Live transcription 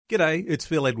G'day, it's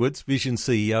Phil Edwards, Vision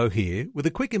CEO here, with a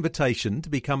quick invitation to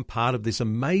become part of this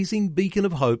amazing beacon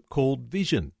of hope called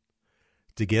Vision.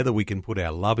 Together we can put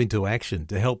our love into action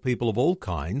to help people of all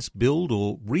kinds build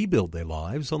or rebuild their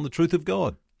lives on the truth of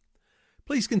God.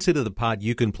 Please consider the part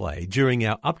you can play during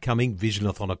our upcoming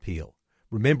Visionathon appeal,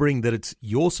 remembering that it's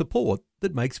your support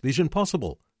that makes Vision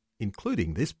possible,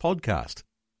 including this podcast.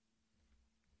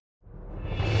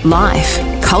 Life,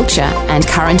 culture and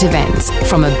current events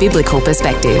from a biblical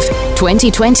perspective.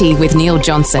 2020 with Neil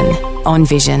Johnson on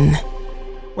Vision.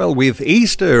 Well, with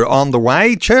Easter on the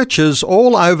way, churches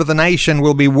all over the nation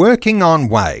will be working on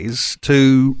ways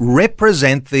to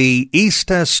represent the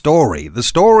Easter story, the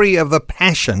story of the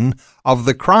Passion of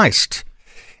the Christ.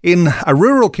 In a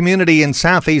rural community in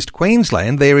southeast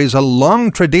Queensland, there is a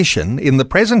long tradition in the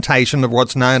presentation of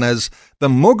what's known as the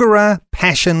Muggera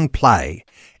Passion Play.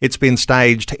 It's been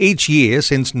staged each year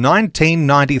since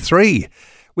 1993,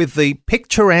 with the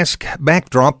picturesque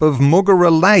backdrop of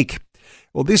Muggera Lake.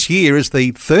 Well, this year is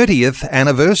the 30th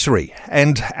anniversary,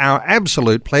 and our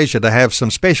absolute pleasure to have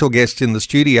some special guests in the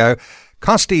studio.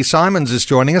 Costi Simons is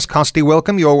joining us. Costi,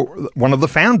 welcome. You're one of the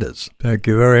founders. Thank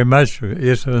you very much.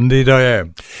 Yes, indeed I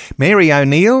am. Mary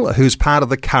O'Neill, who's part of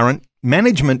the current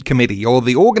management committee or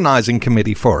the organising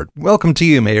committee for it. Welcome to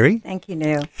you, Mary. Thank you,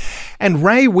 Neil. And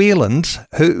Ray Wheeland,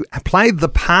 who played the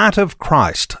part of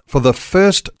Christ for the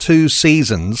first two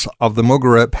seasons of the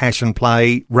Muggera Passion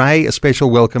Play. Ray, a special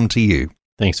welcome to you.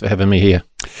 Thanks for having me here.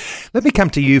 Let me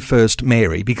come to you first,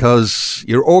 Mary, because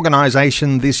your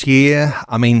organisation this year,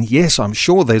 I mean, yes, I'm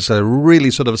sure there's a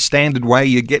really sort of standard way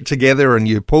you get together and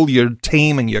you pull your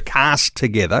team and your cast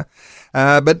together.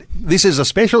 But this is a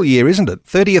special year, isn't it?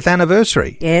 30th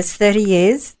anniversary. Yes, 30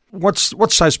 years.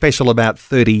 What's so special about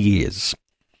 30 years?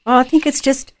 Oh, I think it's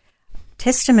just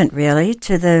testament, really,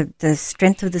 to the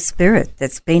strength of the Spirit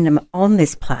that's been on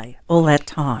this play all that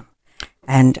time.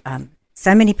 And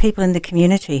so many people in the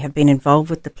community have been involved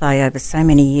with the play over so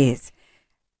many years.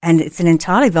 And it's an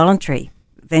entirely voluntary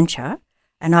venture.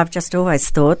 And I've just always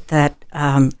thought that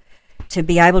to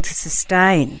be able to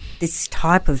sustain this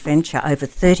type of venture over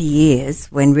 30 years,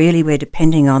 when really we're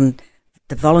depending on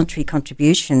the voluntary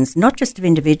contributions, not just of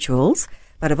individuals,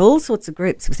 but of all sorts of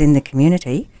groups within the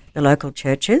community, the local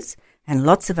churches and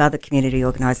lots of other community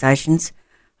organisations,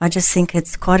 I just think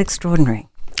it's quite extraordinary.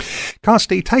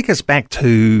 Costi, take us back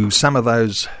to some of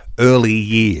those early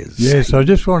years. Yes, I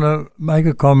just want to make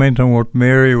a comment on what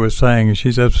Mary was saying.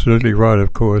 She's absolutely right,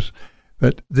 of course.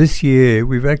 But this year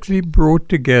we've actually brought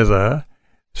together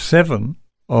 7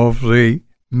 of the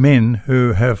men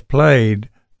who have played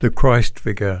the Christ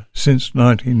figure since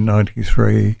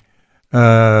 1993.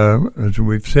 As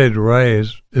we've said, Ray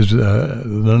is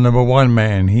the number one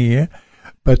man here.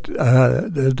 But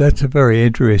that's a very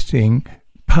interesting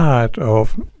part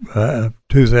of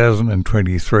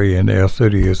 2023 and our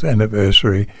 30th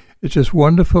anniversary. It's just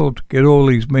wonderful to get all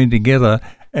these men together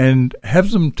and have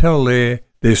them tell their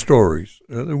stories,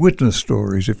 the witness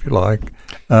stories, if you like,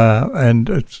 and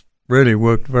it's really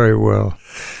worked very well.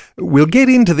 We'll get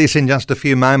into this in just a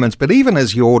few moments, but even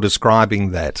as you're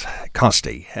describing that,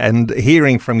 Costi, and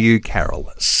hearing from you,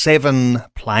 Carol, 7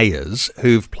 players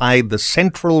who've played the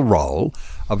central role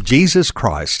of Jesus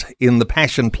Christ in the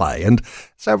Passion Play. And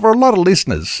so for a lot of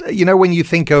listeners, you know, when you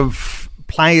think of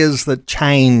players that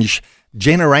change,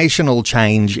 generational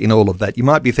change in all of that, you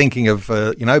might be thinking of,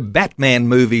 Batman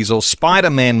movies or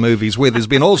Spider-Man movies where there's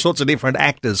been all sorts of different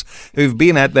actors who've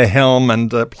been at the helm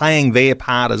and playing their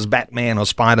part as Batman or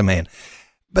Spider-Man.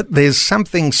 But there's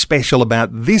something special about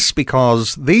this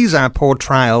because these are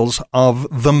portrayals of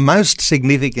the most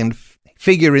significant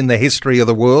figure in the history of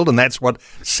the world, and that's what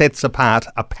sets apart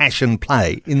a passion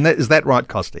play. Is that right,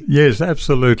 Costi? Yes,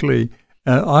 absolutely.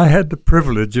 I had the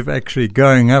privilege of actually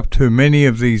going up to many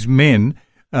of these men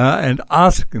and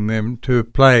asking them to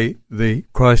play the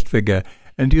Christ figure.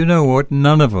 And you know what?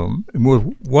 None of them,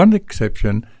 with one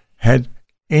exception, had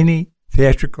any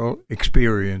theatrical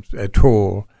experience at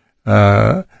all.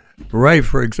 Ray,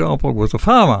 for example, was a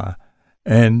farmer,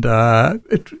 and the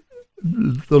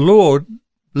Lord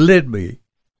led me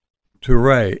to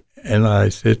Ray, and I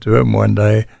said to him one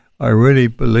day, I really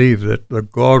believe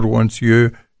that God wants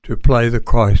you to play the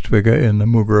Christ figure in the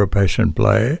Muggera Passion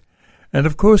Play. And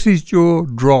of course his jaw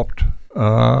dropped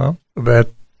about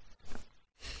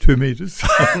 2 meters.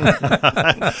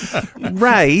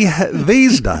 Ray,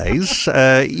 these days,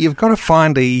 you've got to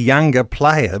find a younger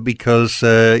player because,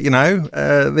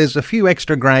 there's a few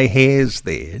extra grey hairs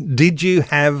there. Did you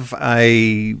have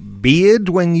a beard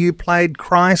when you played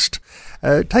Christ?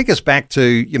 Take us back to,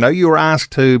 you were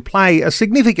asked to play a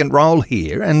significant role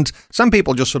here, and some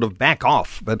people just sort of back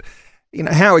off. But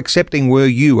how accepting were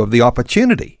you of the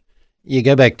opportunity? You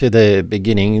go back to the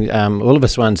beginning, all of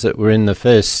us ones that were in the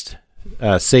first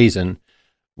season,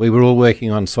 we were all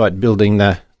working on site, building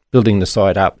the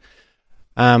site up.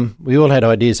 We all had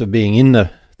ideas of being in the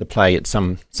play at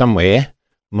somewhere.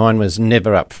 Mine was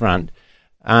never up front.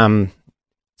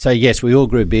 So yes, we all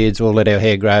grew beards, all let our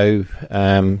hair grow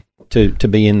to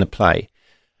be in the play.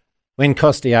 When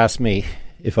Costi asked me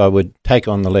if I would take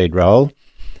on the lead role,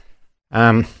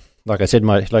 like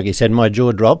you said, my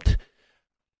jaw dropped.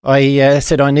 I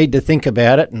said I need to think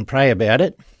about it and pray about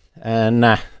it,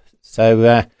 and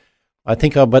so I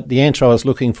think but the answer I was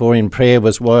looking for in prayer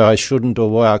was why I shouldn't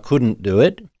or why I couldn't do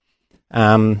it.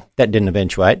 That didn't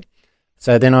eventuate.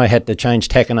 So then I had to change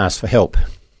tack and ask for help,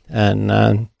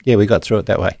 and we got through it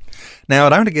that way. Now, I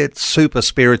don't want to get super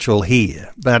spiritual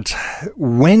here, but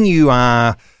when you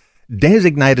are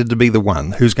designated to be the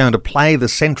one who's going to play the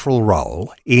central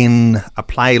role in a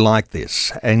play like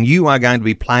this, and you are going to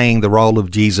be playing the role of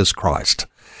Jesus Christ,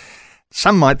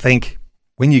 some might think,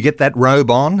 when you get that robe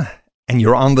on and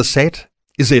you're on the set,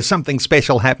 is there something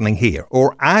special happening here?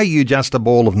 Or are you just a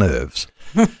ball of nerves?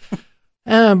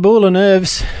 Ball of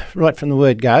nerves, right from the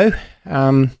word go.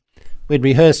 We'd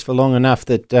rehearsed for long enough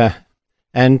that,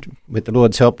 and with the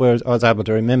Lord's help, I was able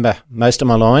to remember most of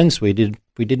my lines. We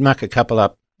did muck a couple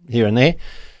up here and there,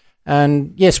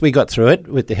 and yes, we got through it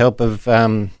with the help of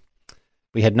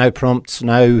we had no prompts,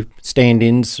 no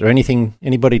stand-ins or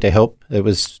anybody to help. We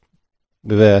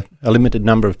were a limited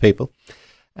number of people,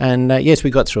 and yes,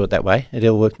 we got through it that way. It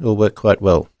all worked quite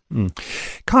well.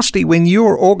 Costi, when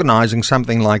you're organising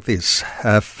something like this,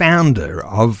 founder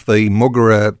of the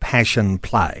Muggera Passion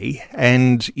Play,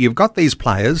 and you've got these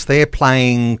players, they're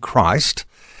playing Christ.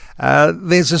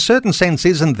 There's a certain sense,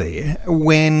 isn't there,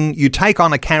 when you take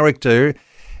on a character,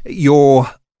 you're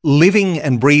living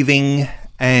and breathing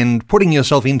and putting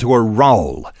yourself into a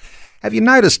role. Have you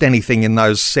noticed anything in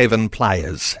those 7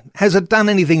 players? Has it done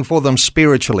anything for them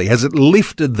spiritually? Has it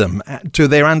lifted them to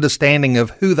their understanding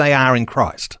of who they are in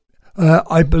Christ?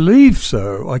 I believe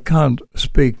so. I can't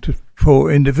speak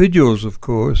for individuals, of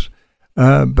course,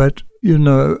 but,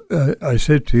 I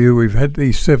said to you, we've had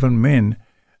these 7 men.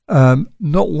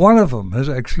 Not one of them has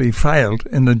actually failed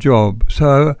in the job.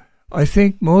 So I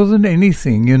think more than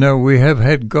anything, we have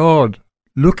had God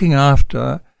looking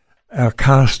after our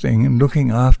casting and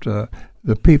looking after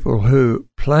the people who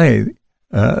play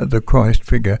the Christ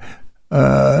figure.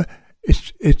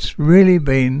 It's really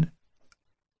been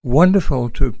wonderful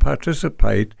to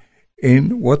participate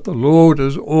in what the Lord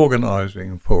is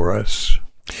organising for us.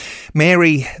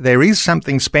 Mary, there is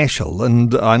something special,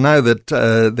 and I know that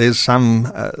there's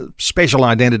some special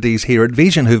identities here at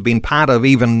Vision who've been part of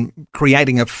even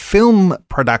creating a film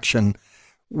production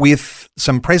with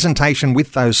some presentation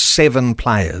with those 7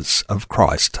 players of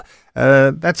Christ.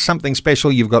 That's something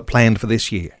special you've got planned for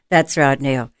this year. That's right,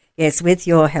 Neil. Yes, with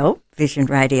your help, Vision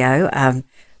Radio,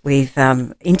 we've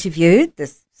interviewed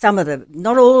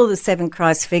not all of the 7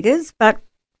 Christ figures, but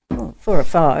 4 or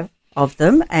 5 of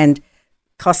them, and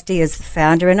Costi as the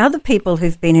founder and other people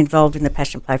who've been involved in the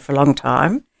Passion Play for a long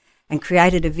time, and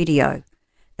created a video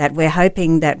that we're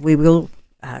hoping that we will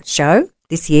show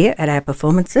this year at our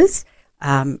performances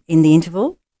in the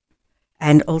interval,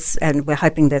 and we're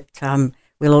hoping that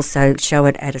we'll also show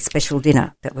it at a special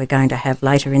dinner that we're going to have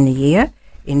later in the year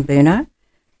in Boonah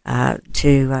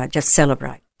to just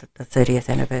celebrate the 30th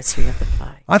anniversary of the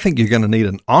play. I think you're going to need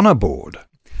an honour board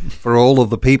for all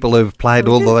of the people who've played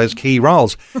all of those key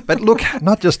roles. But look,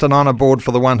 not just an honour board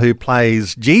for the one who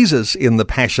plays Jesus in the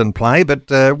Passion Play, but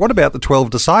what about the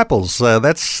 12 disciples?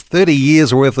 That's 30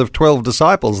 years' worth of 12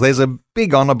 disciples. There's a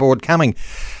big honour board coming.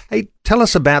 Hey, tell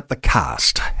us about the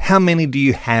cast. How many do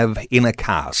you have in a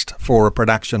cast for a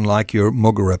production like your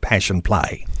Muggera Passion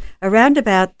Play? Around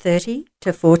about 30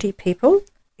 to 40 people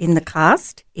in the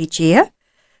cast each year.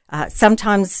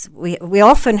 Sometimes we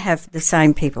often have the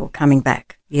same people coming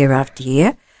back year after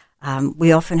year.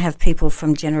 We often have people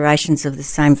from generations of the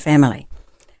same family.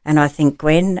 And I think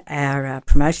Gwen, our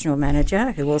promotional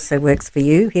manager, who also works for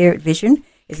you here at Vision,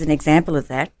 is an example of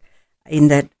that, in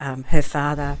that her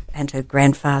father and her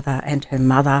grandfather and her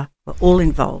mother were all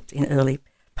involved in early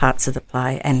parts of the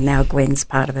play, and now Gwen's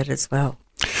part of it as well.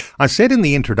 I said in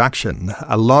the introduction,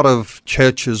 a lot of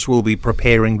churches will be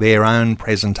preparing their own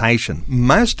presentation.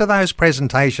 Most of those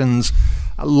presentations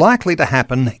are likely to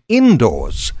happen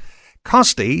indoors.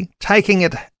 Costi taking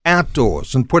it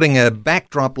outdoors and putting a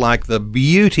backdrop like the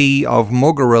beauty of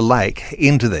Muggera Lake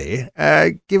into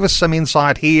there. Give us some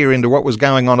insight here into what was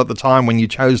going on at the time when you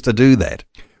chose to do that.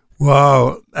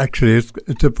 Well, actually,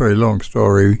 it's a very long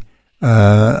story.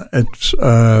 And it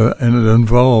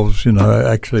involves,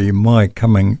 actually my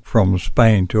coming from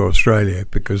Spain to Australia,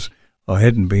 because I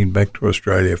hadn't been back to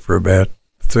Australia for about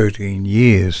 13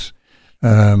 years,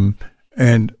 and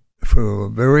for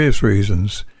various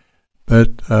reasons.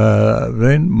 But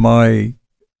then my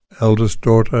eldest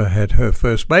daughter had her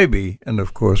first baby, and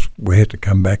of course we had to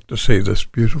come back to see this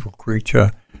beautiful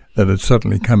creature that had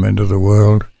suddenly come into the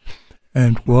world.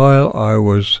 And while I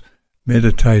was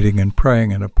meditating and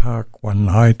praying in a park one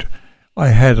night, I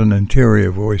had an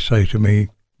interior voice say to me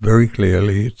very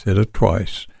clearly, it said it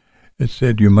twice, it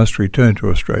said, "You must return to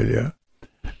Australia."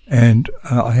 And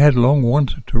I had long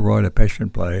wanted to write a passion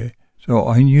play, so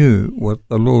I knew what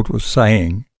the Lord was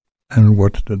saying and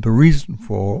what the reason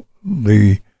for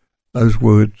those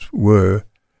words were.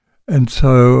 And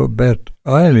so about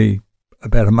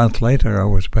a month later, I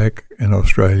was back in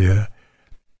Australia.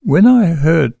 When I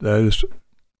heard those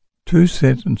 2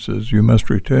 sentences, "You must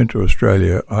return to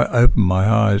Australia," I opened my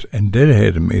eyes, and dead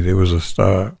ahead of me there was a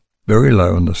star, very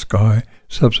low in the sky.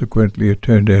 Subsequently, it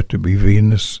turned out to be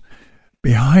Venus.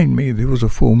 Behind me there was a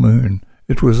full moon.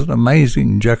 It was an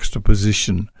amazing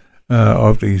juxtaposition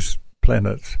of these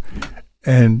planets.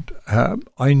 And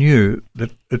I knew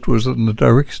that it was in the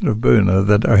direction of Burna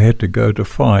that I had to go to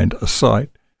find a site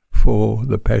for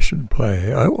the passion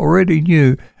play. I already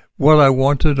knew what I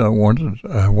wanted. I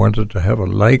wanted to have a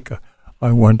lake.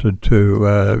 I wanted to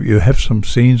have some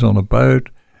scenes on a boat,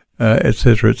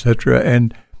 etc., etc.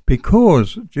 And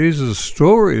because Jesus'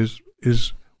 story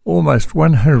is almost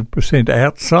 100%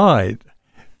 outside,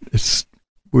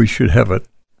 we should have it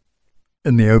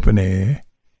in the open air.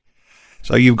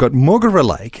 So you've got Muggera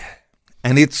Lake,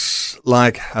 and it's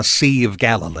like a Sea of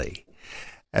Galilee.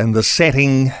 And the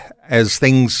setting, as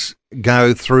things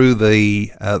go through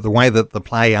the way that the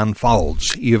play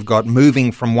unfolds, you've got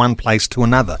moving from one place to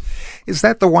another. Is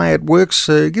that the way it works?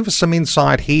 Give us some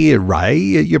insight here, Ray.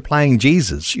 You're playing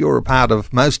Jesus. You're a part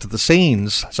of most of the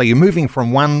scenes. So you're moving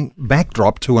from one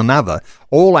backdrop to another,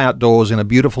 all outdoors in a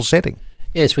beautiful setting.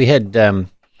 Yes, we had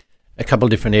a couple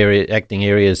of different acting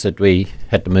areas that we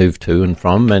had to move to and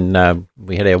from, and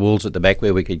we had our walls at the back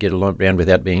where we could get around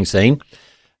without being seen.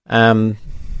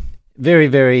 Very,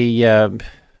 very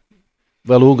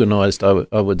well organised,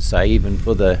 I would say, even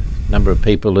for the number of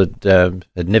people that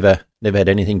had never had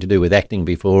anything to do with acting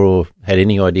before or had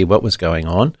any idea what was going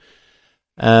on.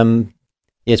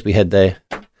 Yes, we had the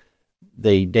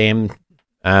dam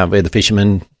where the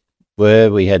fishermen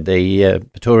were. We had the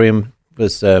Praetorium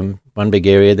was one big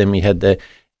area. Then we had the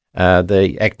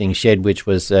acting shed, which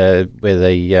was where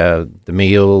the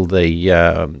meal,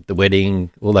 the wedding,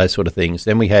 all those sort of things.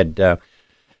 Then we had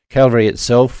Calvary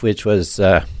itself, which was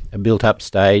a built-up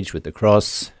stage with the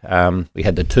cross. We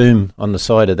had the tomb on the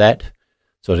side of that,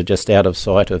 sort of just out of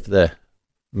sight of the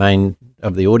main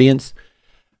of the audience.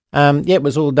 It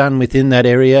was all done within that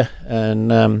area,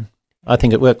 and I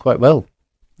think it worked quite well.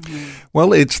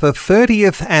 Well, it's the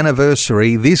 30th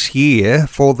anniversary this year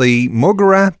for the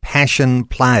Muggera Passion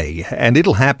Play, and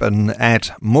it'll happen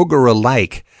at Muggera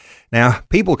Lake. Now,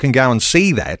 people can go and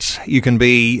see that. You can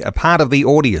be a part of the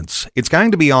audience. It's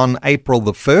going to be on April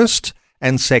the 1st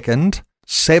and 2nd,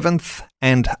 7th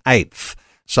and 8th.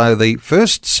 So the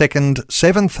 1st, 2nd,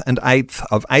 7th and 8th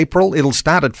of April, it'll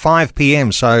start at 5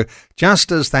 p.m. So just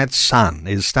as that sun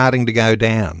is starting to go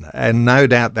down, and no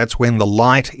doubt that's when the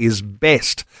light is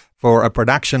best for a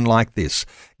production like this.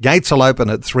 Gates will open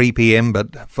at 3 p.m,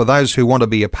 but for those who want to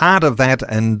be a part of that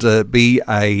and be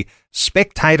a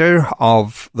spectator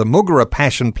of the Muggera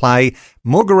Passion Play,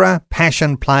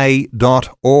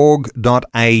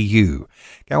 muggerapassionplay.org.au.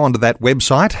 Go onto that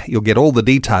website, you'll get all the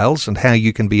details and how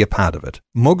you can be a part of it.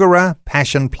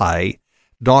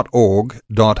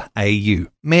 muggerapassionplay.org.au.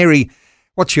 Mary,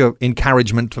 what's your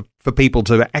encouragement for people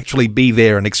to actually be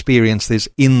there and experience this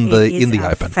in the open? It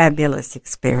is a fabulous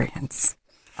experience.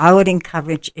 I would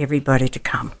encourage everybody to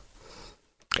come.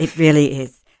 It really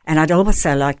is. And I'd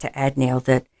also like to add, Neil,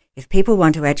 that if people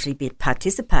want to actually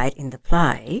participate in the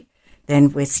play,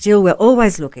 then we're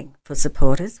always looking for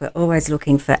supporters. We're always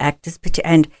looking for actors,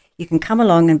 and you can come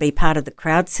along and be part of the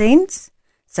crowd scenes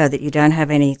so that you don't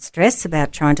have any stress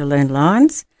about trying to learn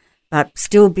lines, but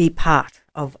still be part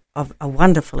of a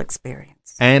wonderful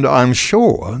experience. And I'm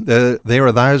sure there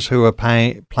are those who are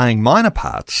playing minor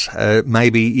parts,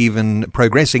 maybe even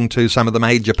progressing to some of the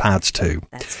major parts too.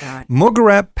 That's right.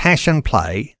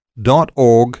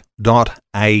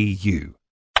 muggerapassionplay.org.au.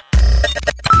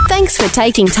 Thanks for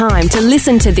taking time to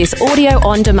listen to this audio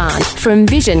on demand from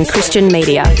Vision Christian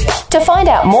Media. To find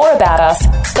out more about us,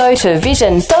 go to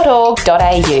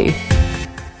vision.org.au.